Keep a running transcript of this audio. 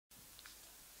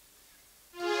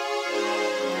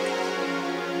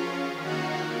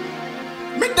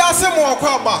medase mo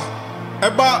kwaba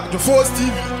eba the first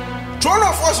TV tron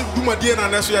of us do my dear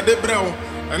na so ya de breo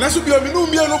na so bi ominu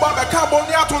mie no ba ka bo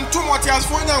ne atontom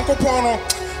otiasfo nyankopon no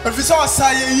afisa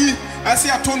wasaye yi ase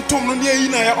atontom no ne yi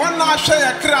na ye on na ahwe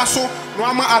ye kra so no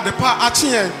ama adepa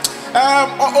ache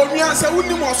onua se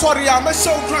woni mo sorry a me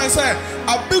show try say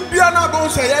abibia na don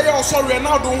say ye sorry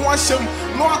na do ho ahyem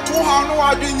no ato ha no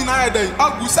adwe nyina ye den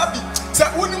agusa bi se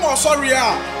woni mo sorry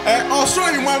a osoro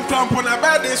himam trampo na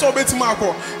be dey so betima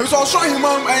akọ so osoro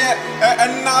himam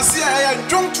na se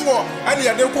ndwonto ene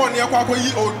ye de ko ne akọ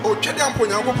yi otwede ampo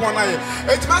nyankopon na ye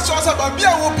etima so say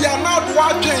babia wo bia na do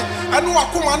adwen ene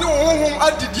wakoma ne honhom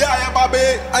adidi a ye ba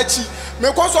be achi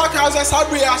me ko so aka say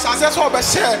sabe ya sase so be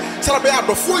share se be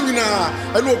adofo nyina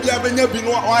ene obi abenya bi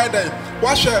no o ayedan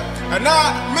wa hwe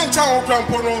na mencha wo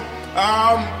trampo no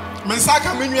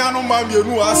mensaka menua no ma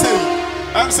mienu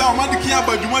asai say o madi kia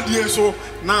badwuma die so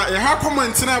na ye ha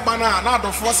comment na ba na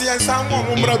adofo se yensan mo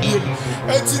mmra biem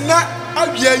eti na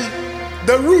awia yi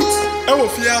the Ruths e wo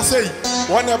fie asai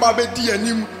won e ba be di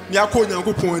anim ni akọ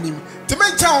nyankopon anim ti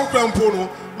mencha wo trampo no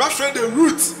ma hwe the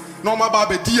Ruths no ma ba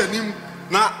be di anim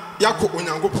na yakọ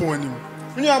onyankopon anim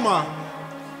nyama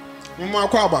mo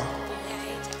akọ aba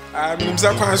minim se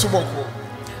kwan so boko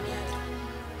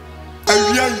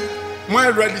awia yi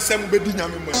mo ready sem be di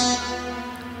nyame mo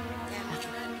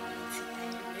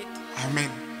amen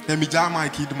let me jam my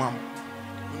kid mom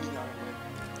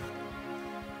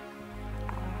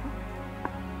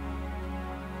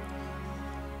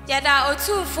yada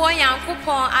otufo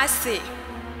yankopon ase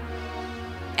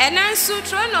enansu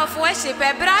throne of worship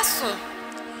ebraso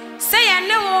say ye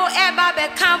ne wo eba be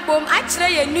kan bom akire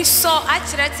ye ni so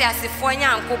akire ti asefo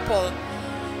yankopon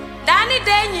dani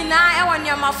de nyina e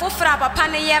wonye mafofra papa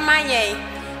ne ye manyen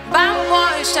bambo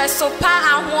nhwesopa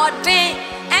ahoden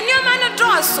enioma no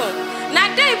droso na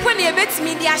dey po ne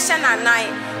ebetimi di ahye nanan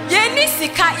ye ni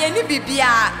sika ye ni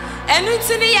bibia enu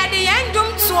tini ye de yendum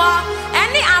to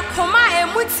eni akoma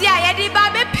emuti a ye de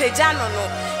ba be peja no no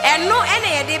enu ene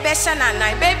ye de be hye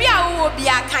nanan baby a wo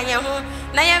bia kan ye ho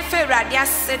na ye mfa urade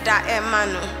aseda ema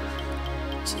no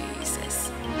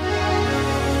Jesus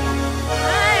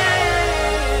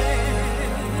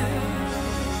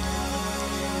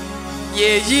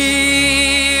ye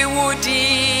yi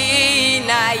wudi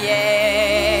na ye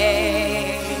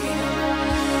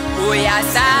oya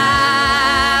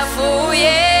safu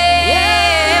ye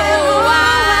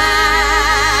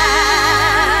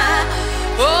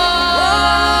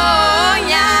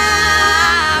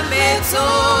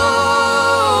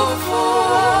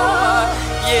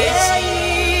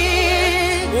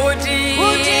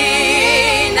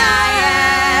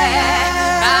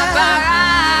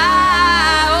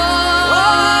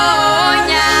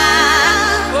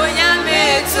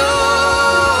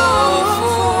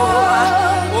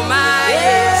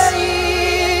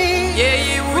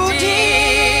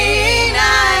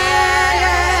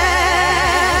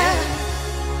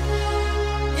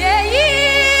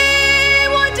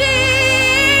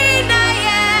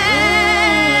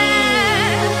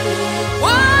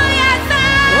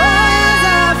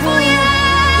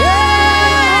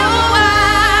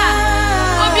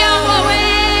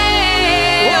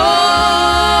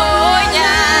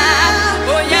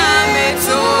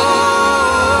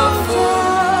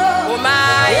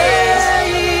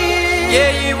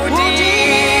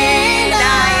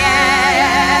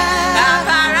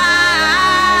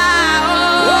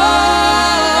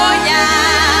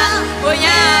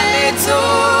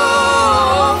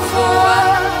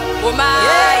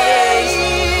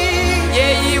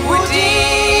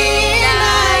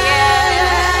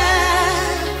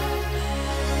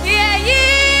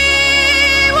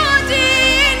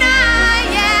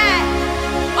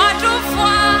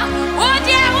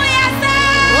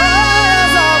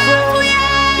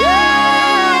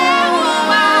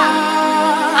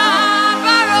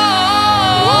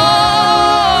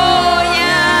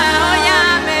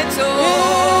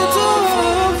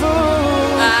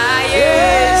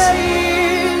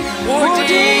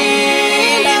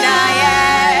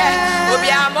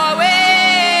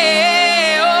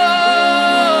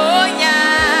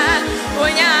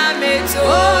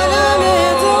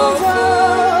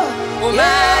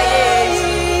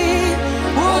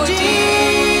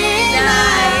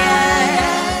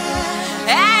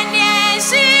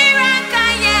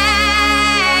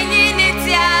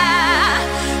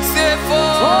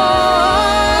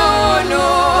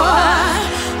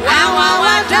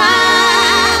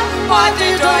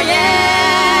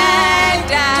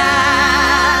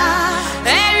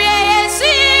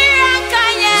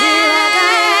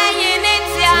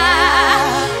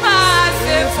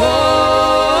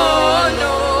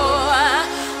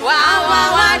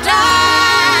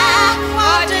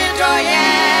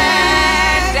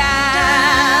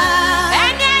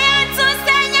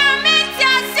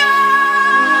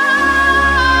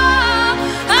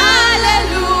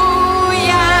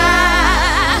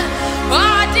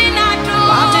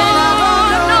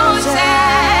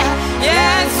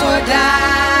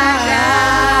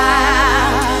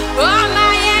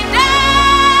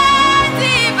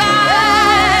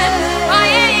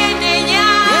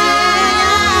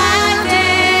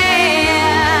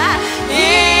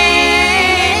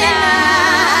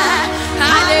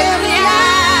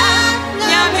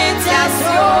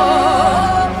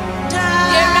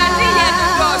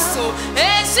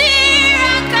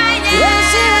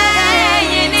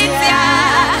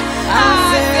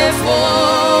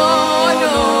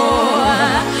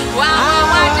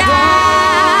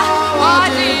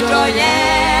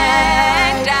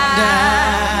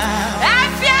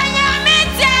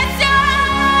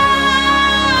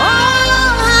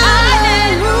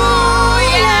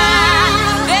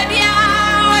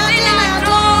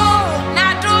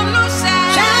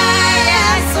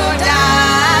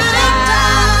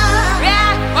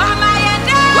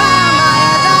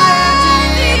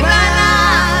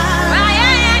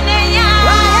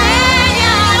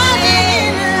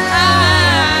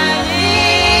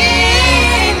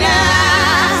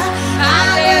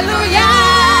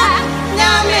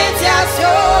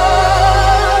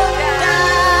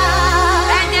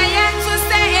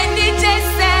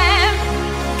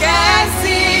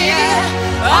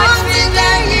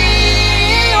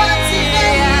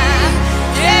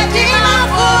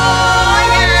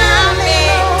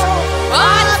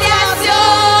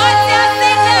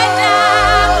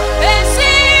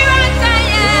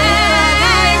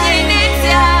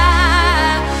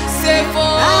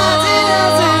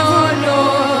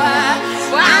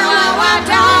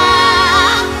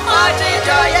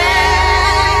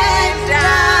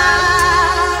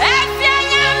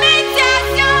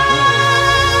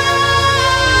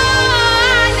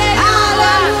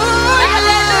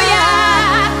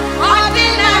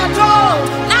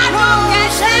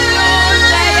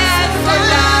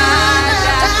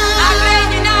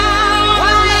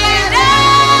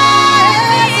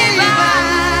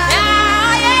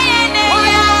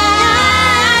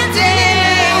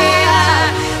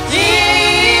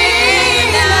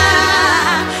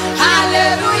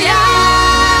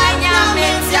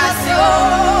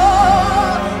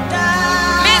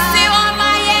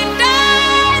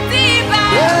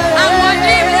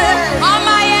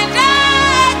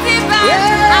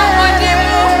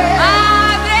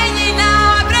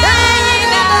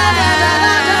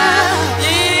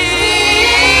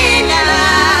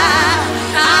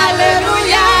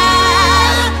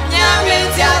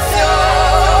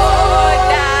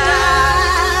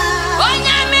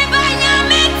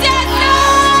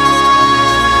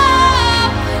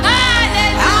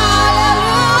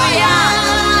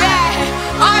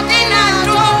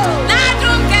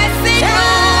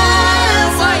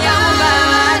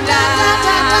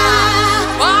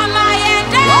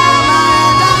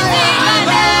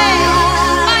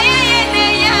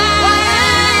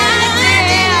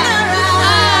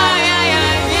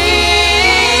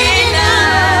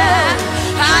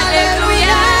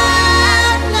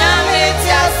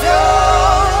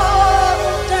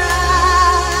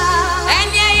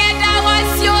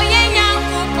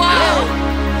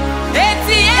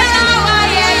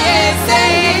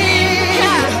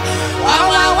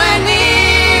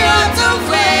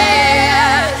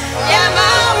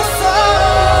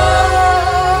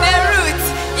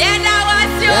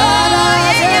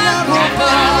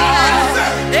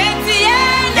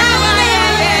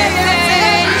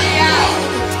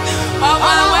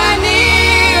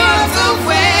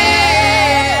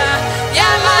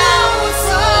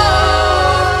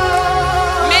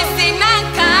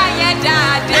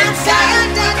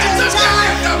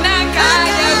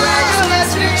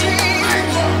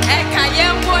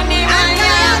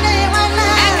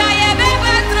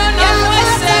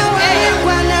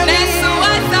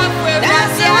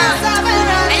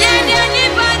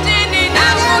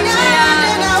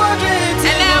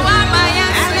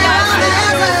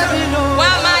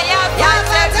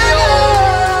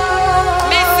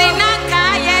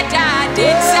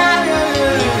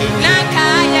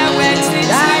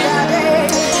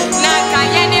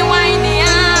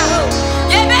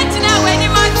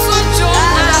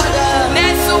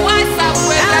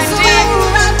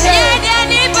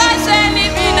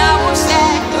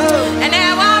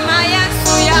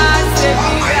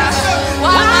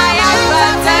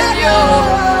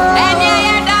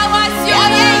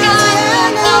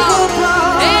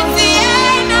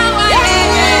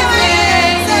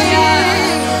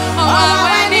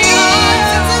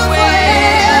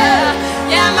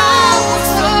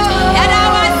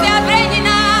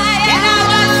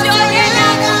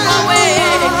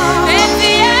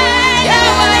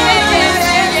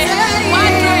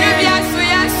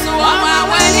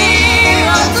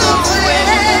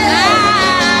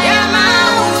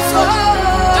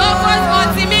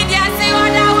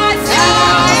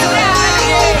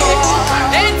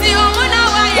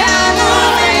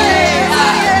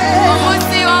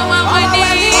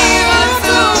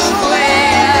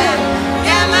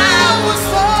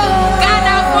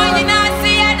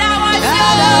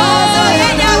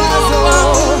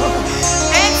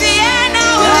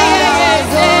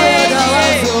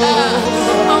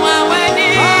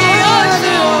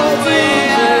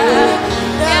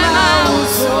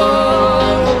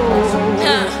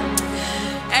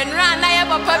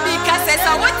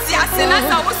ase na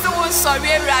sa wo se wo nsori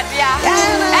Ewurade a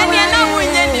ene na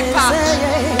wonye nipa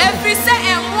every say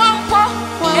enwompo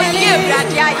eni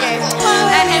Ewurade aye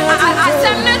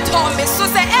asem ne to me so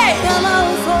say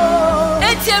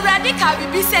eti Ewurade ka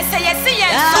bibi say yesi ye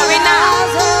nsori na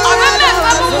oro me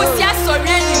fa mo musi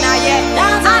asori nyina ye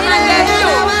ana de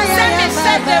yo say me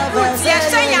say the Ruths ye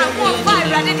say yanko fa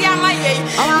Ewurade di amaye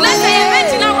na say ye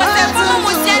metina wo say fa mo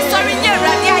musi asori nye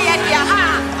Ewurade aye dia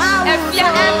efia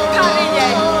empare ye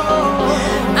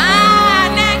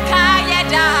neka ye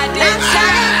dade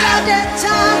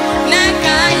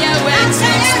neka ye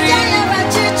wetitri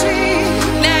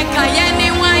neka ye ni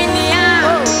wainia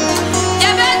ye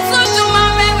betu tuma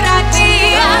Ewurade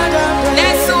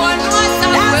nesu onu asa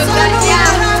Ewurade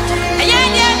ye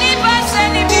ye ni base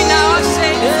ni bina o se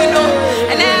no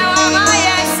ene wa ma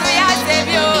Yesu ya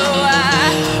sebio wa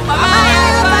ma ya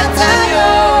patio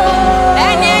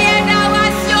enye ye da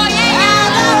wasio ye ya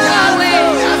we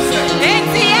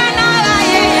eti ana la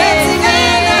ye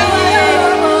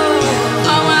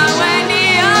awa wani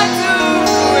atu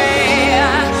we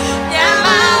ya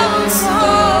ma uso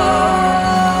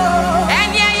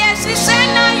enye ye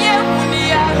shisena ye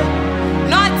unia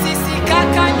not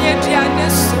isikaka nye diane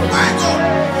so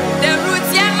the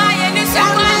Ruths ye ma ye ni so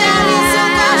kwana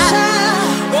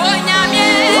onyamye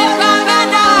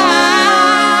babana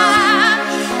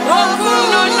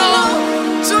okuno no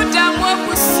tuda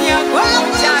mwakusia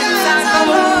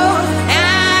kujatano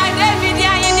David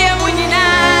ya yende munyina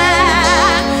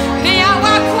ni ya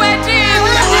wakweti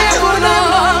kuno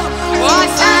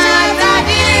osata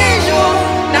dijo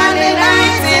na ne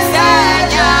naiti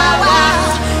sajawa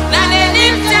na ne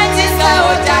nimtati sa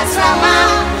otasama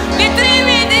ni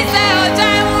trimi di sa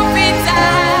otamu pita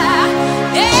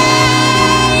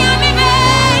ya mi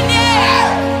benye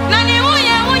na ni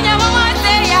unya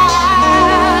mawate ya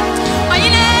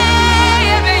oyine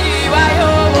yebe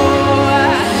yiwayo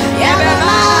yebe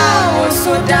ma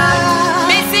usuda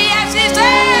misi ya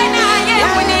shishena ye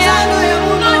munia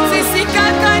notisi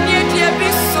kaka ni die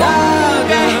biso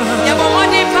yebo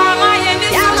modi pama ye ni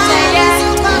suteye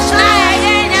na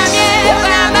ye nyamye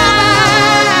baba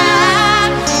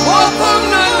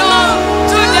wokuno no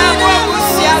tuda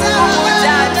mwakusia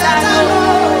kujatano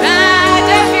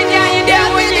David ya yende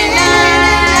munyina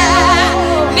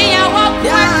ni ya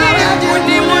wakwati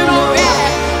kuni munowe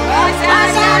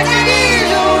asata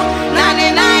dijo na ne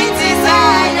naiti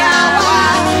sayawa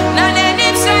na ne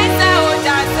nimshesa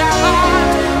otasama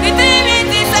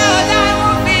nitimiti sa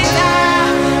otamupita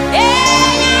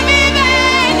nyami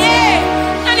benye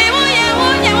na ne muye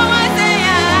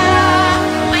mawaseya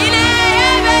oyine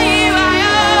yebe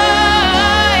yiwayo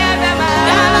yebe ma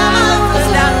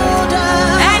usuda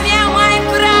enye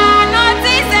waikura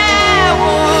notise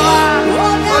wo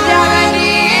obiara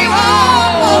ni wo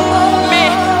me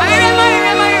marire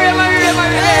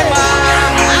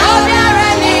obiara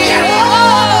ni wo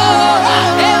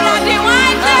Ewurade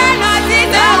waikura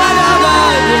notise wo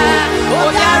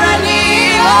obiara ni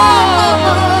wo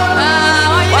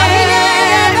oyine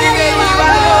yebe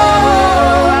yiwayo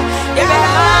yebe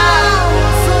ma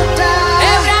usuda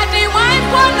Ewurade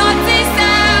waikura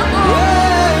notise wo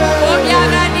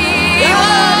obiara ni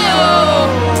wo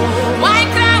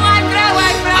waikura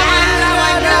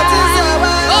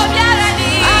obiara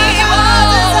ni wo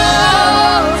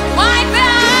waikura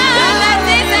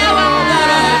notise wo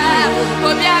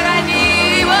obiara ni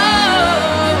wo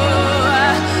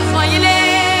oyile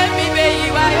mi be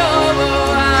yiwayo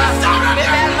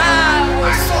bebe ma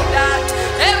usuda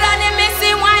Ewurade mi si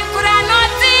waikura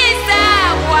notise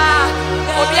wo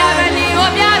obiara ni wo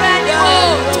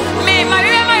mi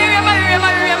marire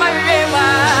wa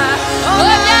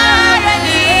obiara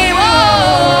ni wo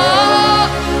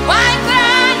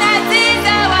waikura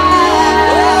notise wo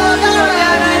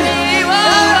obiara ni wo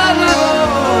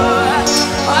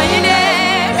oyile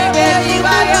mi be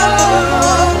yiwayo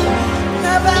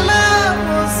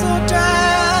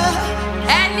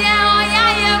enya oya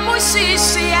ye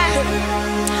mushishie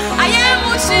aye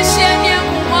mushishie ni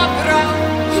mumobro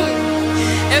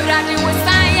Ewurade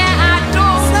wosaye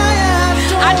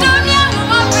ado mi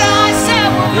mumobro se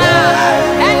muma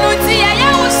enuti ye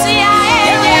wusia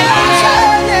enye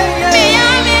mi ya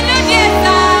mi no die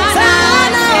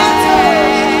sana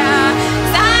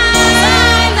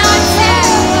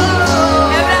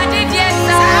Ewurade die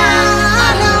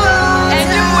sana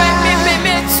edumwe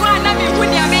me twa na mi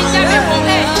huni amenja me bo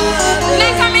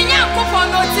neka me nyankopon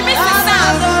no ti mi sisa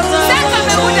se ka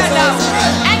me hudada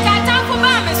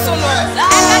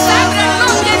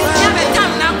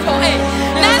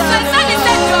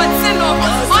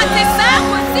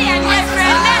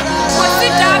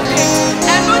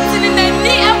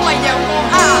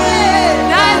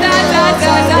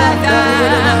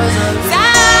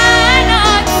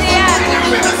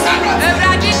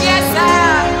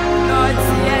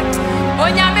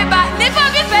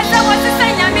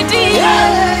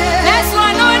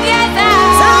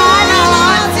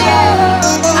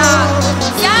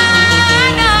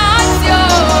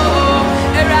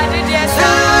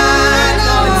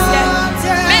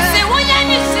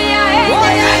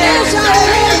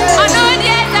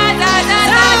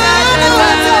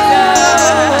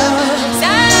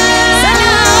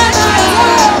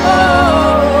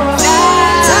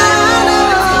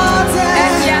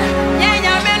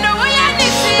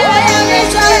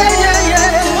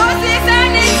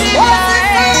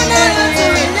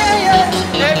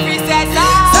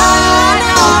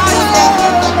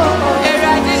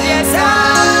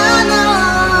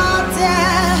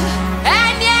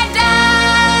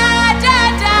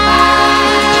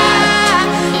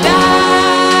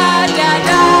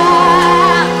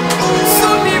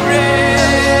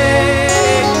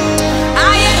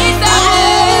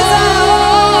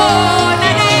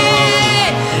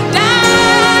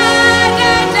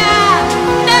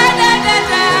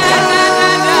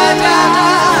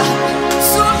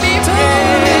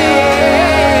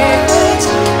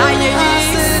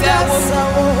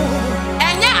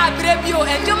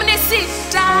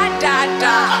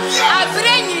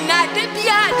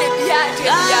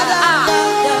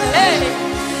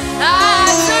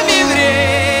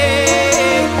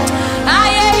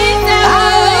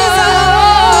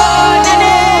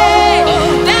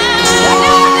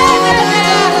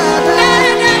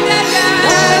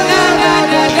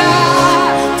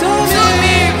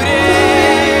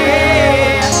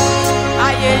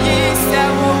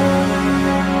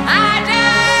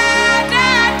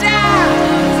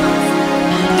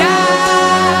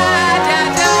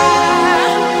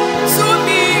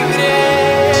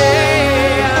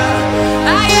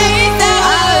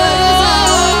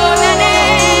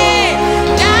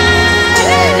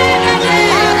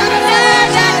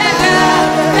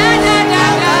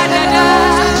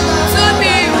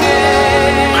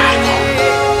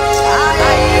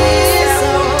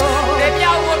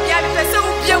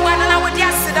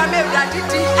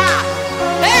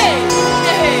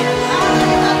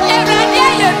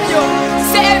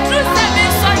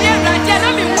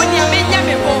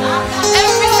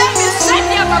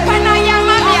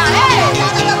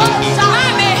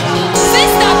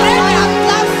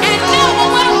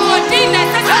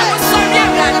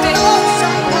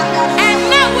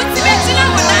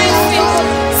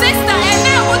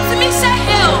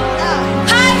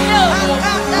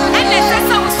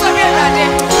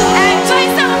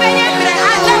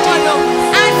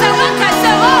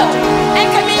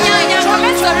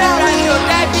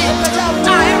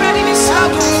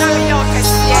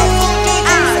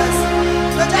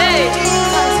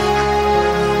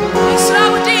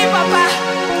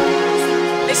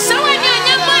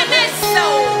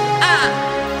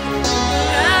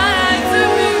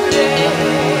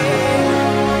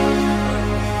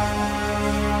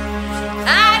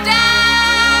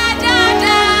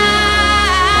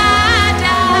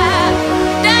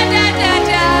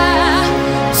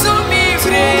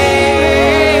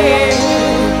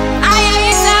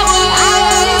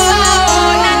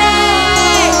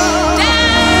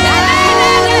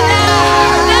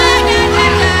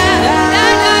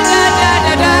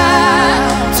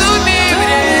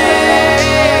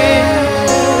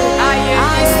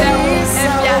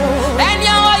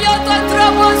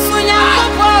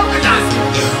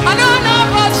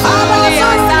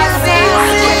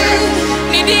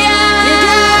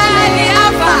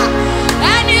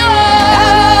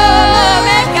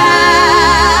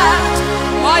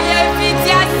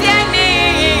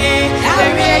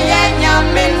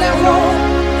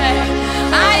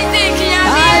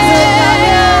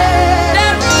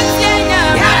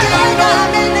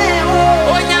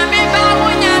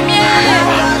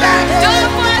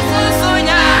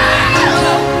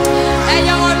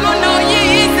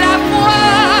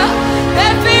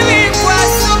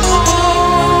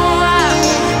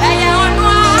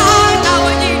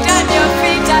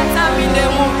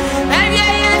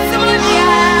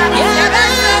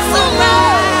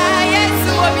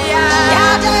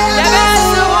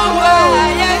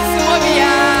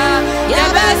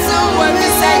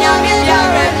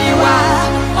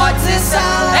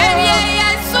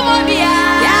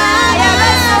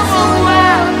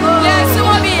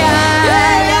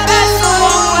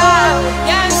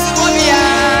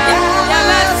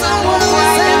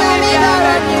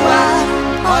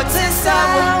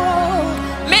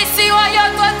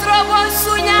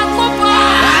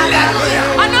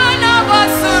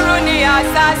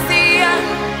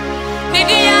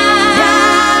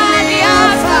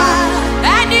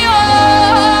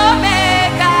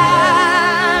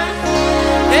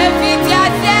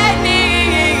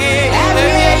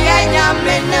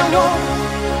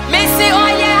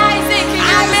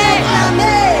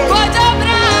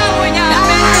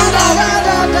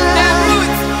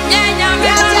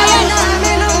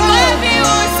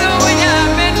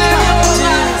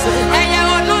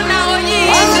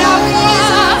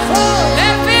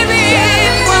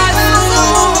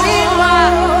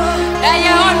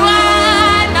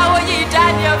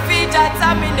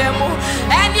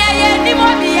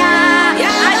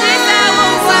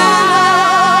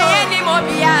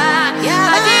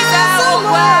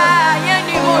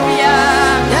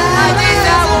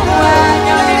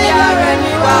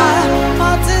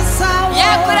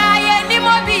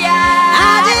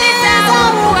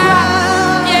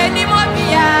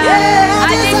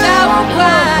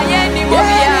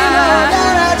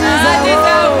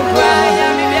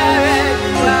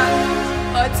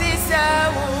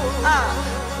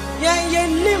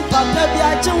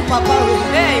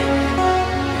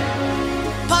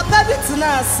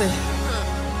tenase.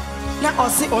 Na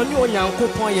osi oni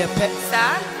onyankopon ye pe.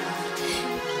 Sa?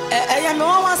 Ya me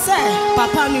wa say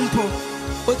papa ni mpo.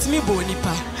 Otimi bo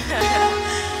nipa.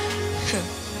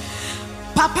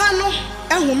 Papa no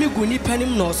ehumi gu nipa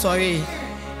nim no sorry.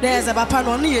 Na eze papa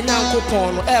no ye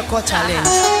nyankopon no e ko challenge.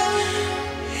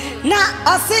 Na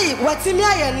osi watimi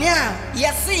aye ne a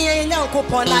yesi ye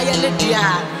nyankopon na ye ne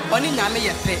dia oni nyame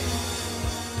ye pe.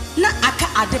 Na aka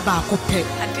ade ba ko pe.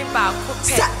 Ade ba ko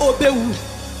pe. Sa obewu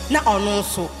na ono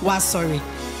so wa sorry.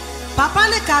 Papa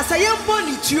ne ka say yembo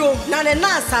ni tuo na ne na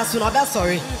asaso no be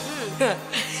sorry.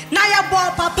 Na ya bo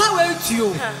papa we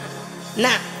tuo. Na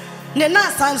ne na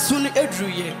asanso no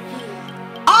edruye.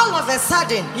 All of a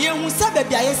sudden ye hu se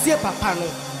baby ayesie papa no.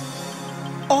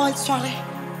 Oh sorry.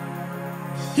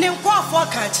 Ne nkofo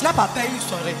kan na papa yi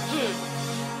sorry.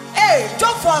 Hey,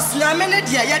 job force na me ne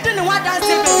dia ye de ne wa dance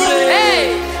bebre.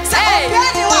 Hey, say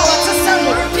obi wa what say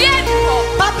no.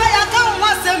 Papa ya ka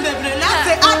wa sem bebre na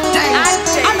say adan.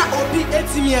 Ana obi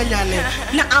etimi anyane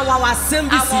na awawa sem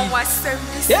bisi. Awawa sem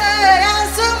bisi. Hey,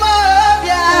 ansumo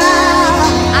bia.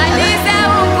 Aliza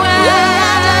ukwa.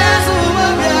 Ansumo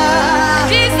bia.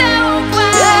 Aliza ukwa.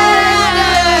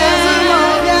 Ansumo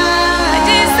bia.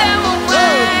 Aliza ukwa.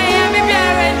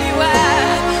 Bibiara niwa.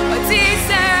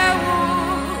 Otisa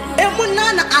u. Emuna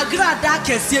na agrada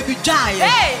kese bi dwaye.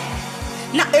 Hey.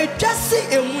 Na edwase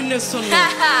emu ne so no.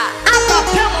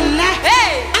 Abapem na.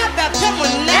 Hey. Abapem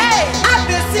na.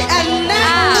 Abesi enne.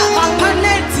 Papa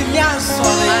na timi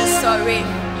ansori. I'm sorry.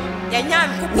 Yanyam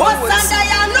kupo. Wasanda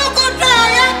ya no go die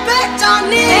ya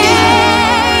betani.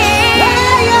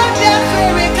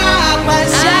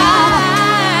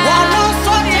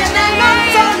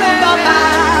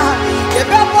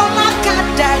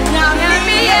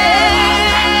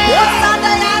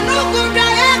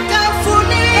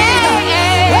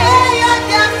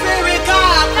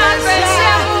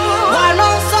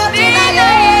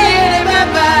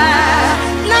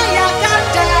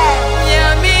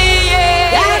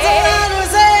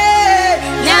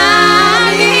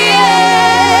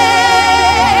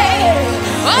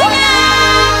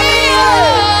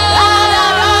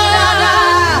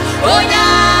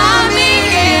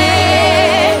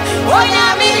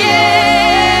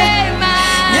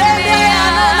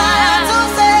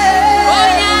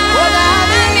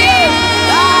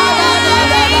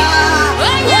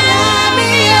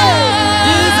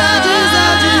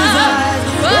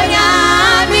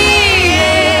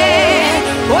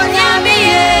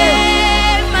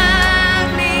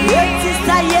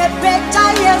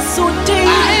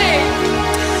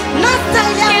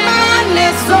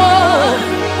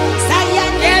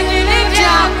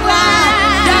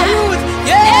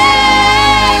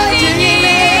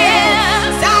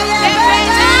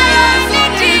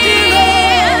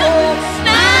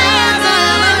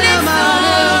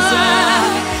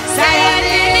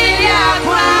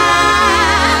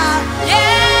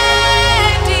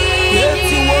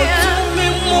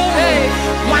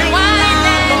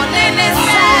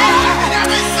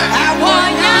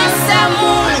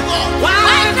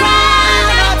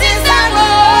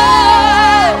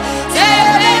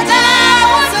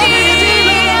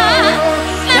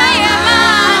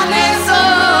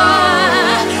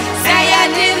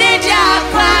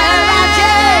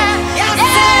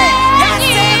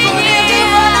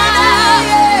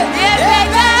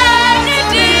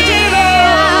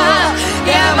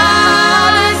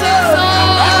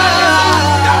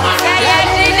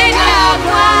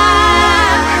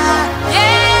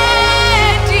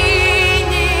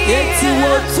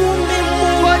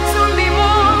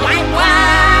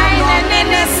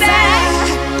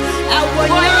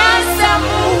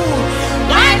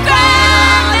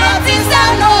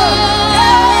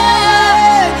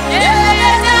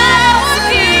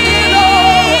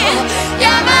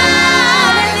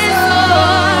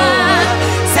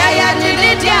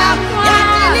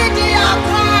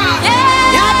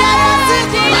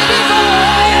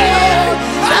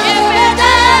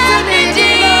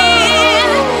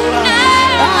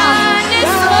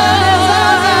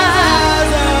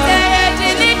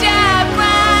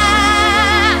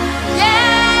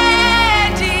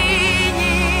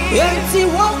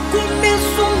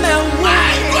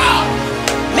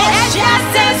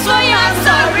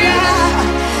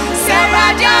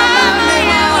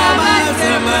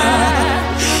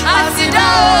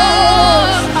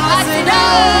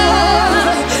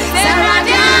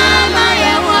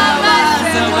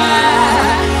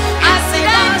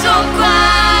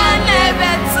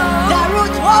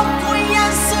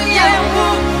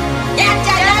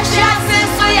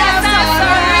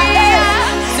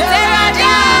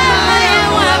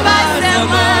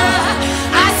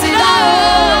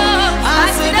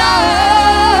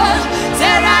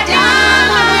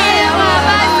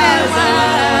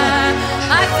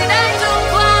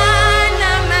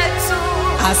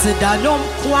 Asidanom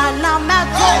kwana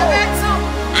meto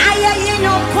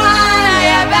ayayinum kwana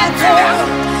yebeto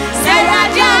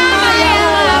Seradia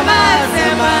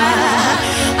mazema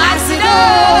Asido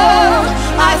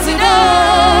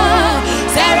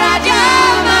Seradia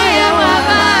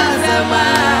mazema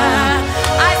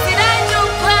Asidanum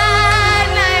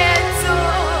kwana yeto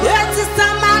Yeti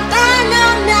samadana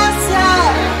myasa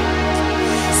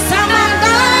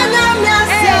Samadana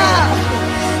myasa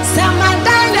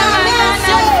Samadana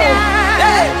myasa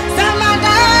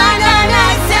Samadana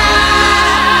myasa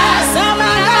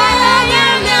Samadana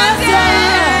myasa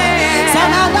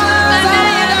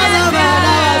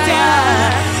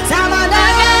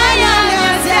Samadana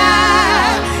myasa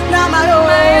Namaro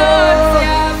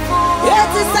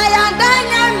Yeti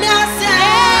sayandana myasa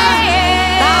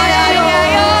Nayayo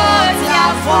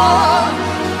tiafo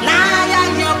Naya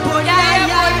nyoponya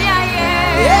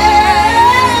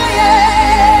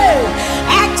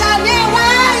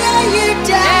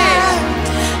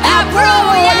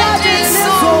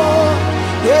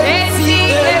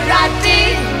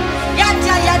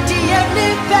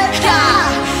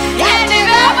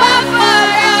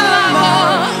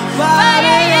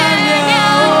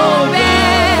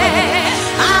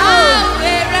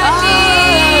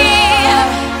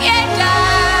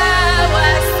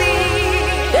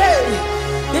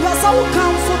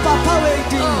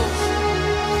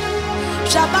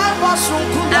Shaban was from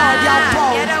Kuya,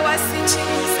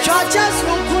 Georges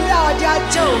from Kuya,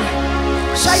 Joe.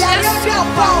 Shayarabia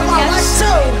Power was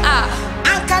so.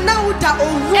 Ankanauta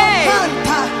or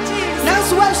Wanta.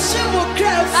 That's what she will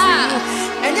crave.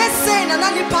 And yes, saying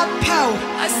Nanny Papa.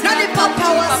 Nanny Papa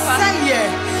was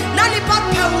saying. Nanny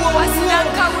Papa was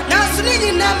now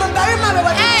swinging number very much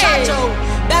about the church.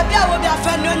 Baby, I will be a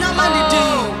friend of no money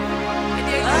do.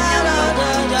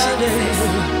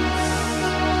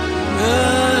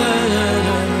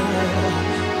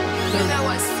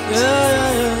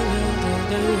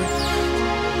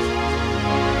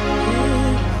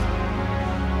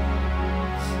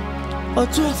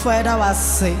 Otu further was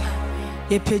say,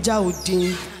 a peja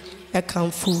udin, a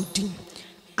comforting.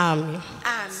 Amen.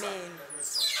 Amen.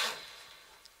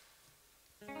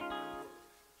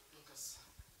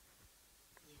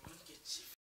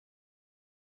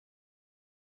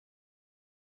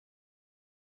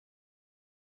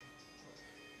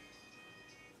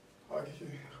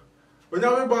 When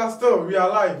you still, we are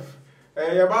alive.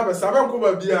 Your Baba Saban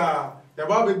Kuba Bia, your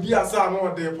Baba Bia San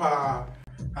or de Pa.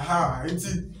 Aha,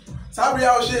 it's it. Sabri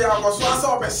out here, I was once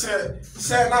up a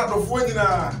say out of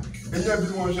Wedina, and you have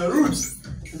been watching Ruths.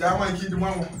 That might keep the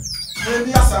mama.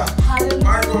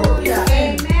 My God.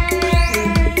 Amen.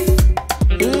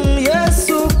 Yes,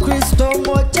 so Christo,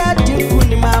 moja di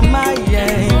kuni mama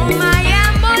ye. Maya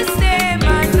mose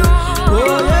mano.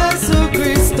 Oh, yes, so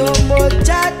Christo,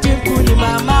 moja di kuni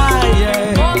mama ye.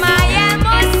 Maya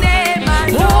mose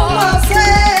mano.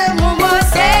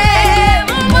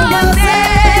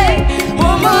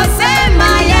 Mumose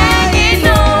maya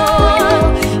ino.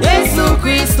 Yesu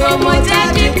Christo, moja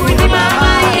di kuni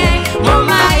mama ye.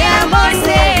 Maya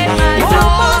mose mano.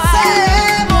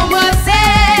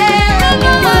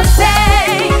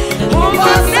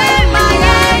 Mumose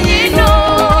maya ino.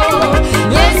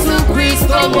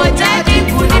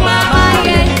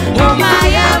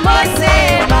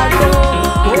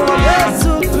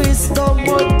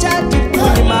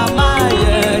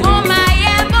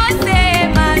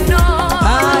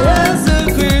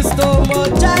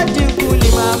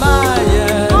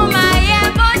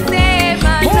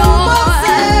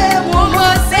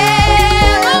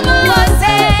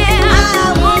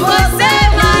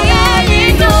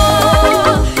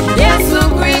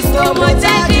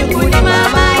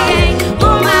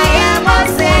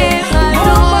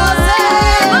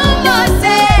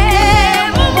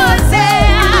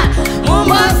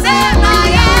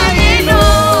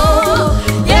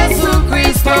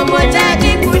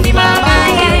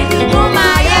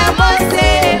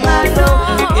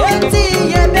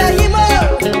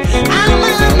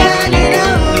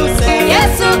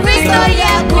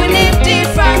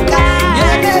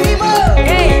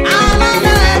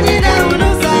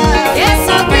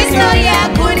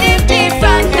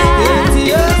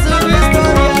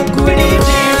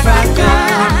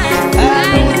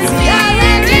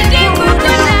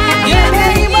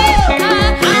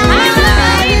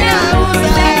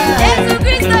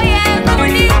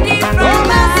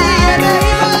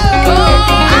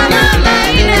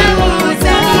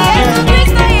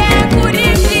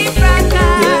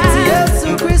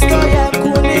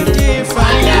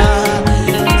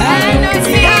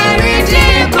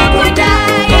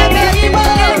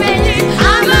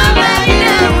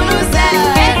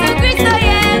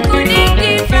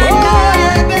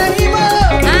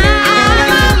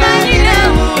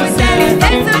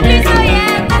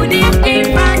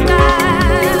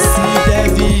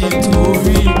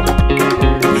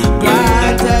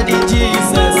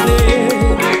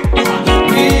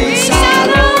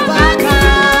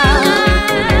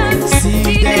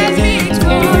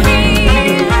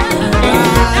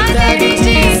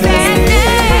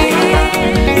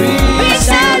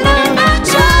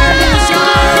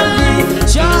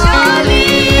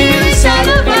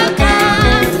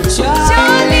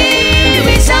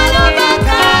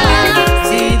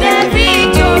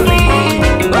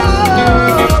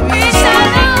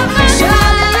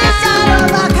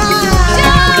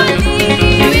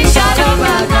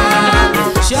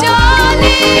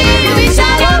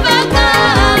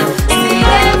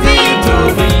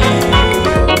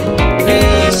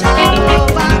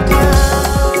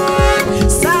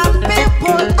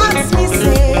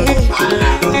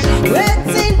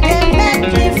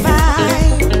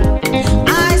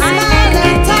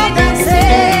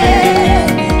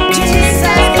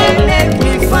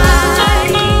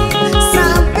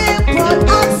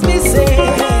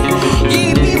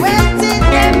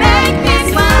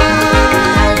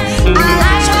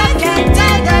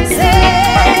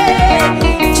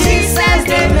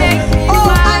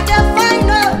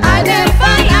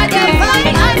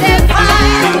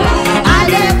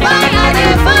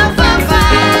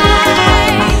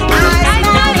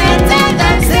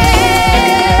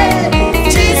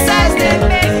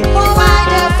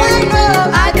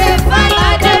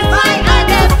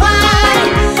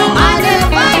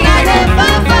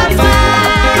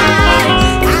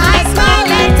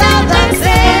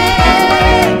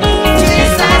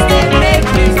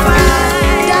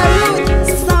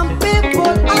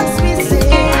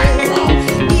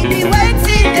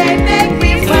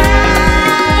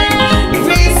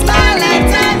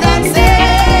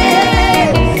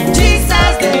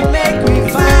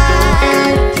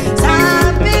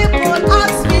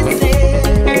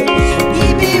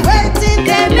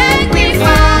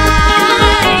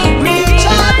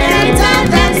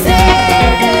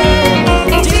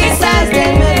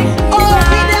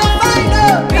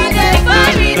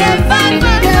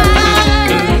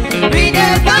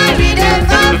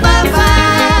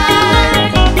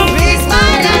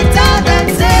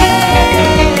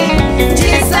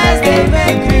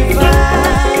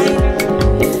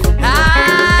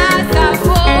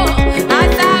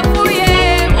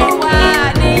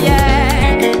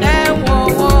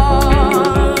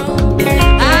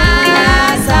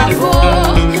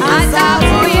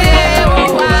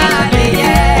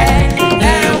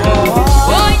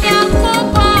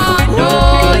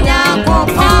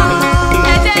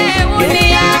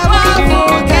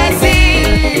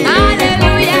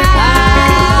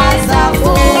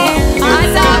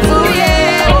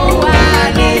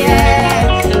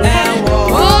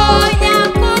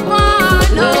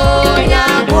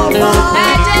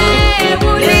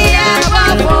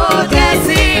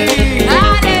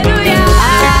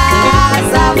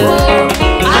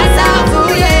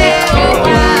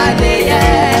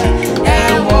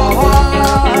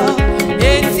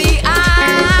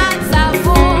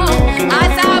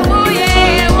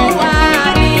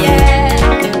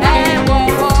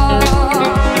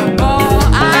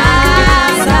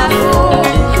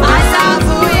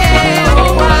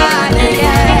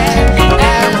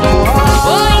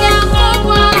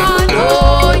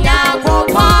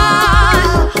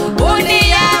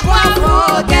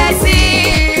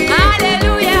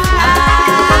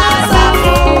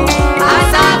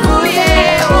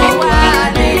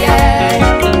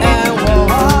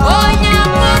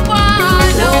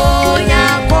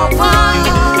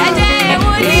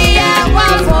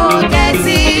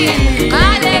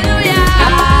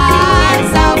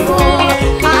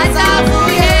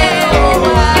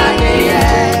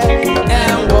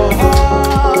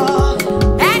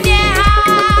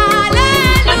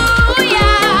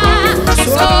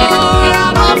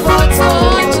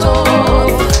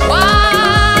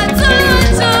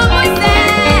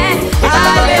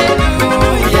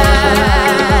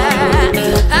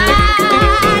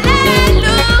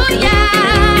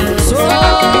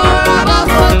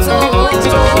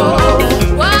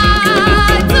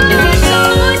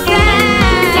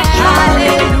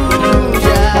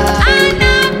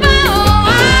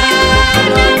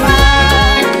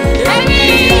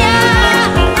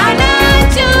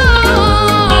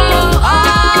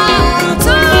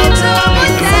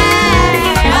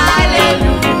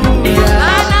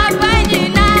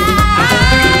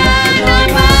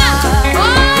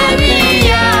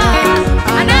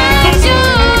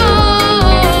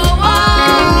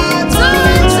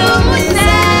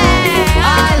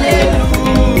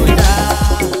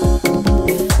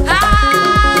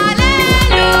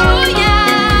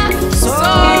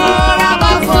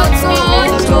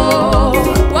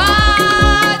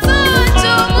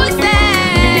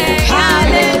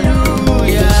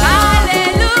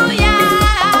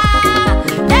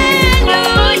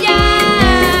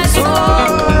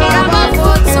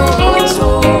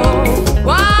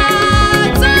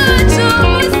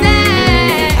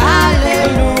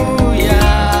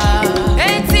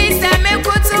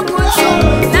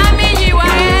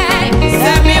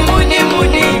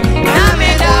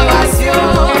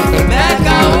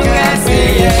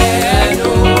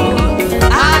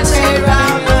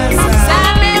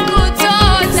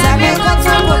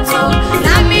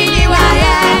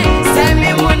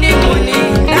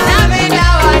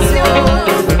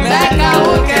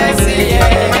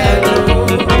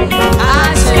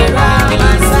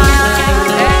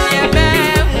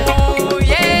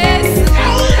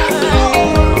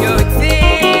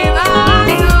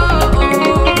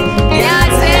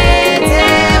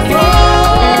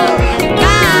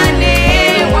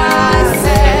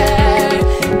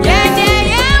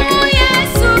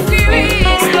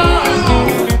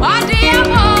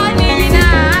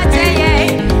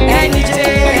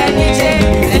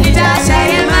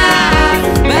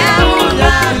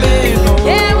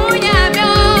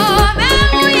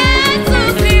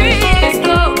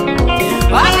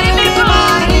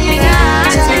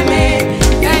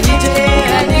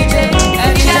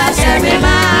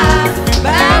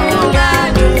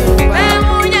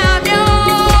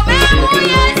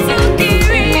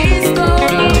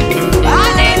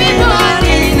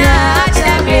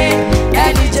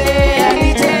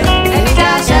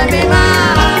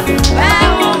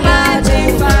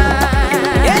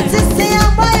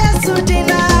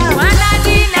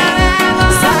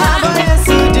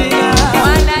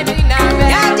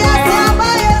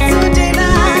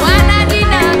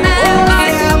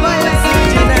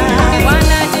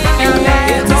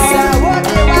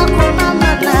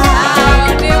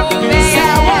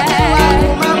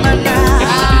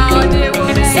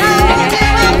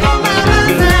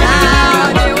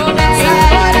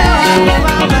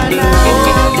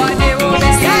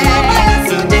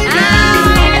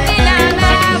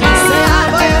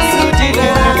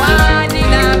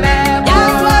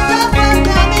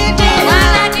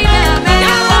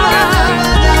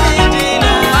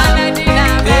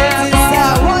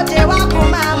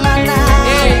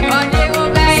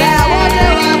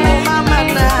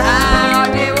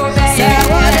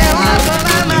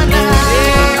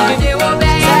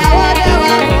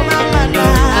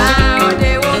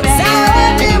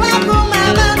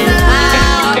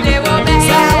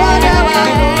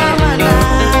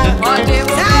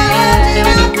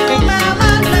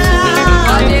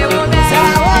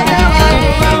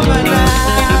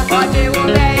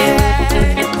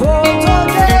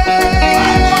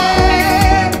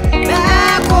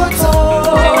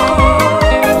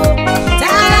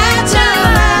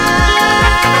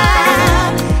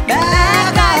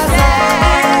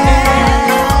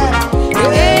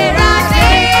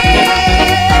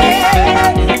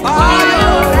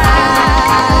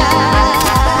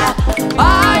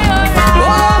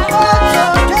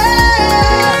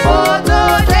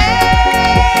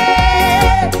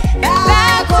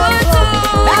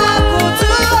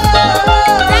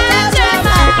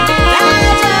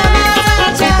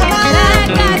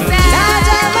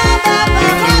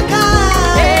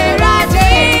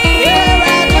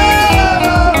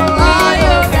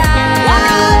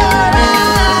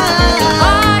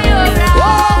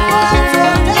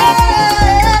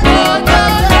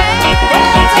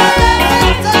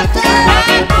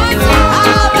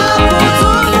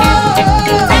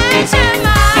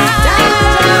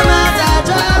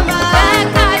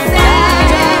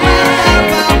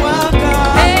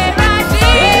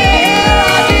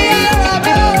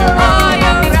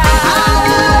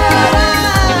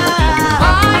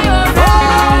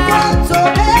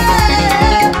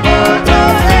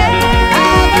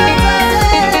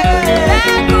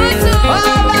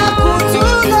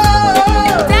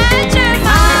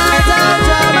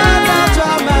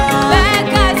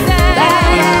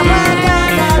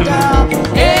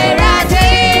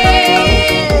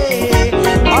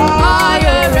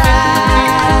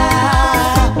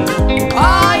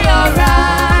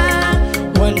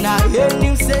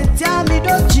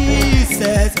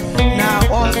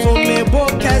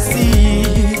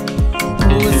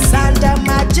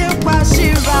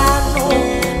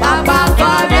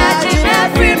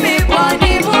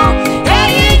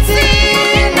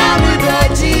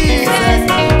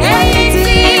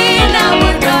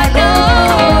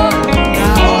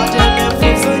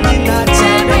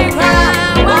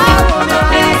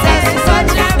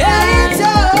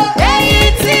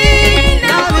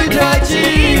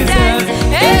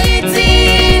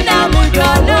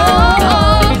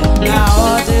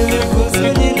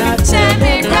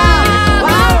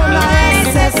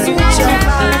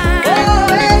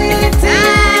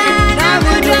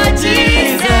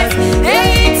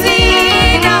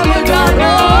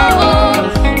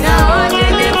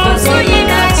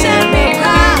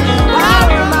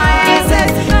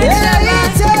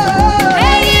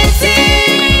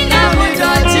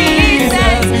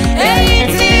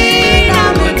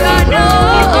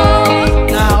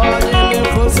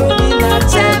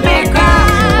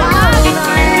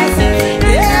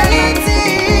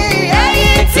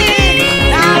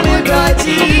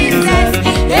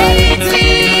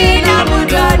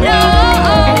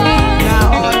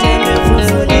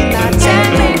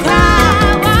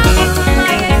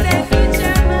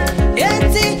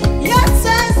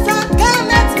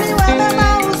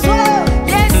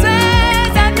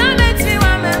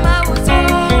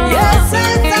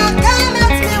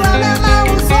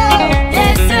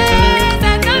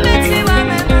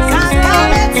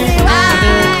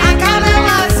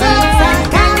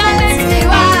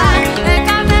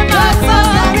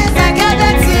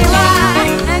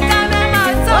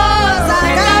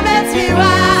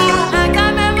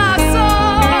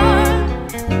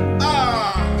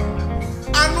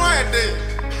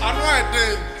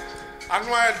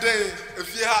 Another day,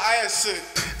 if you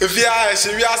are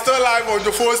we are still live on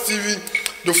the Force TV,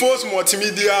 the Force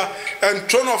Multimedia, and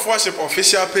Throne of Worship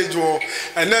official page,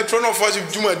 and then Throne of Worship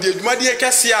Jumadia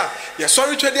Cassia. Yes,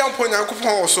 sorry to the point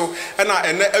also, and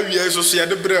every year so see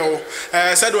the Brel.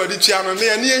 Said what the chairman, me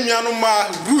and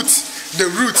Yanuma Ruths, the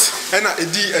Ruths, and a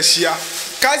D Asia.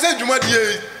 Kaiser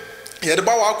Jumadia, yeah, the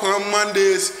Bawa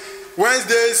Mondays,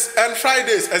 Wednesdays, and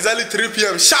Fridays, exactly 3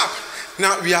 p.m. sharp.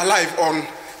 Now we are live on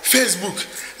Facebook,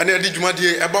 and I did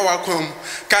Jumadie about welcome.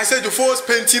 Can I say the first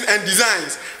painting and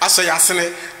designs? I say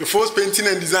Yasene, the first painting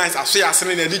and designs. I say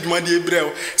Yasene, and I did Jumadie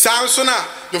Brel.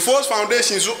 Sansona, the first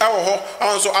foundation, so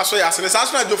also I say Yasene.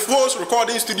 Sansona, the first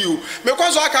recording studio.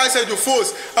 Because I can say the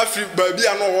first, after baby,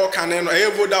 I know what can I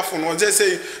have Vodafone, or just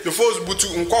say the first Butu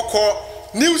Nkoko.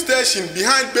 New station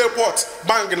behind Bayport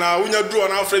Bank now. When you do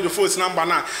an Alfred the first number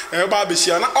now,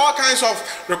 all kinds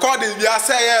of recordings. We are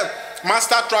saying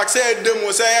master track, say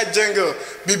demo, say jingle,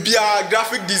 be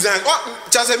graphic design. Oh,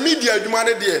 just a media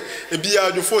demanded there. Be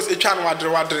the first a channel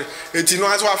wadre. It's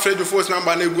no as Alfred the first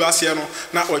number.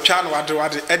 Neguasiano now or channel wadre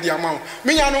at the amount.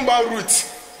 Me ya number Ruths.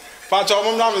 Patch of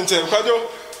Maminte, Quadio,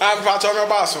 and patch of my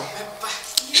basso.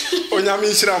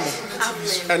 Onyami Shram,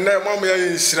 and then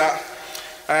Mamma Shra.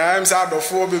 I'm sad of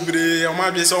 4 baby, or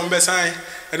might be some best sign,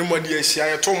 and nobody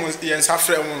share Thomas and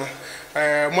Safra.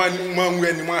 One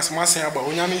when you must about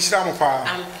when I'm in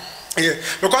Shamapa.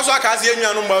 Because I can't see any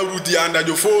number Rudy under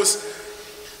your force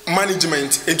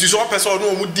management. It is all person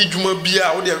who did you be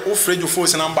out there, afraid your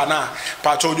force and ambana,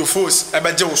 part of your force, a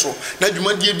bajoso. That you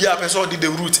might be a person did the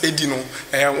root Edino,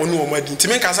 or no money. To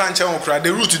make a sancho cry,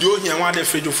 the root to do here, one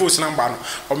afraid your force and ambano,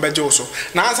 or bajoso.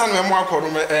 Now, some memoir,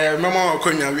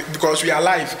 because we are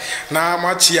live. Now,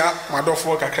 Machia, my dog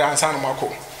work a cry and San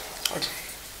Marco.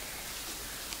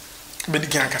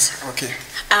 Okay.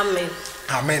 Amen.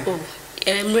 Amen.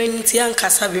 Mreniti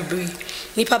ankasa bebre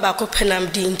nipa bako penam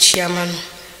di nchiama no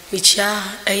mecha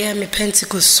eye me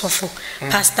Pentecostal sofo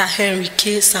Pastor Henry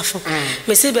K Safo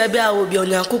me se bia bia wo bi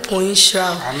onyankopon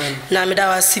nhira na me da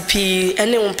wasipi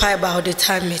ene umpa ba all the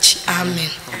time mechi amen.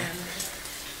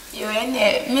 Yo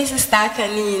ene Mrs.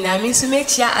 Starkani na me so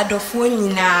mechia adofo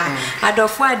nyina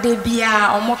adofo ade bia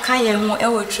omoka ye ho e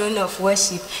wo Throne of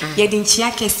Worship ye di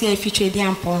nchia kese afitwe di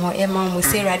ampon ho e ma mo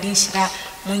se rade nhira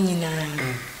mo nyina.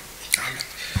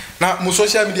 Now, my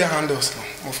social media handles,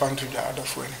 my fan to the other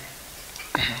phone.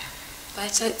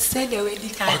 But said the way you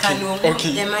can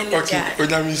okay.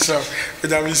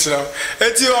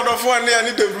 It's your other phone. I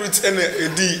need the roots and a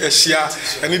D a share.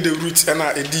 I need the roots and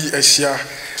a D a share.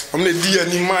 I'm the D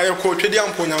and in my coach, the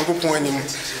ampon and go point him.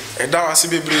 A down as a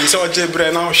baby, so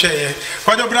Jebra now share.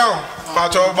 What your brown?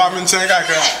 Part of Badminton.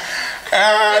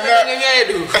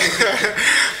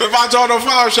 The part of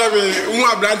our shabby,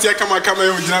 one branch, I come with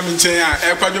Jamin chair,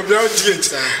 and Quadro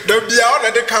Gate. There'll be out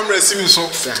at the camera, seeing so.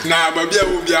 Now, Babia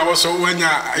will be also when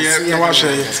you watch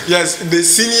it. Yes, the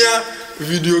senior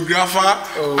videographer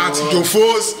at your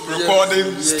force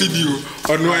recording studio,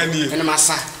 or no idea. And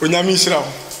Massa, when you miss it out.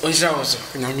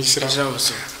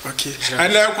 Okay,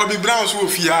 and there could be Browns who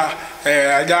fear.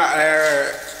 I got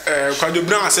Quadro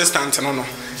Brown assistant, no.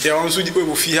 They also did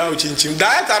with fear out in Chim.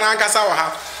 That and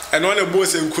Ancasawa, and on a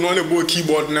boss and could only board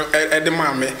keyboard at the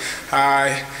mammy.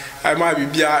 I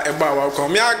might be a bar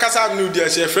welcome. Ya Casa knew dear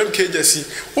friend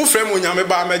KJC, who friend when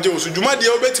Yamaba Majo, so do my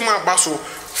dear Betty Basso,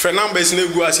 Fernand Besne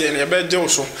Guasi and a bed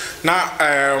Joso. Now,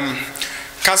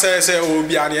 Casa say, oh,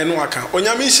 be an Yanuaka. When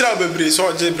Yamisha Bebre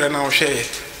saw Jebra now share,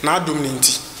 now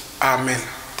dominant. Amen.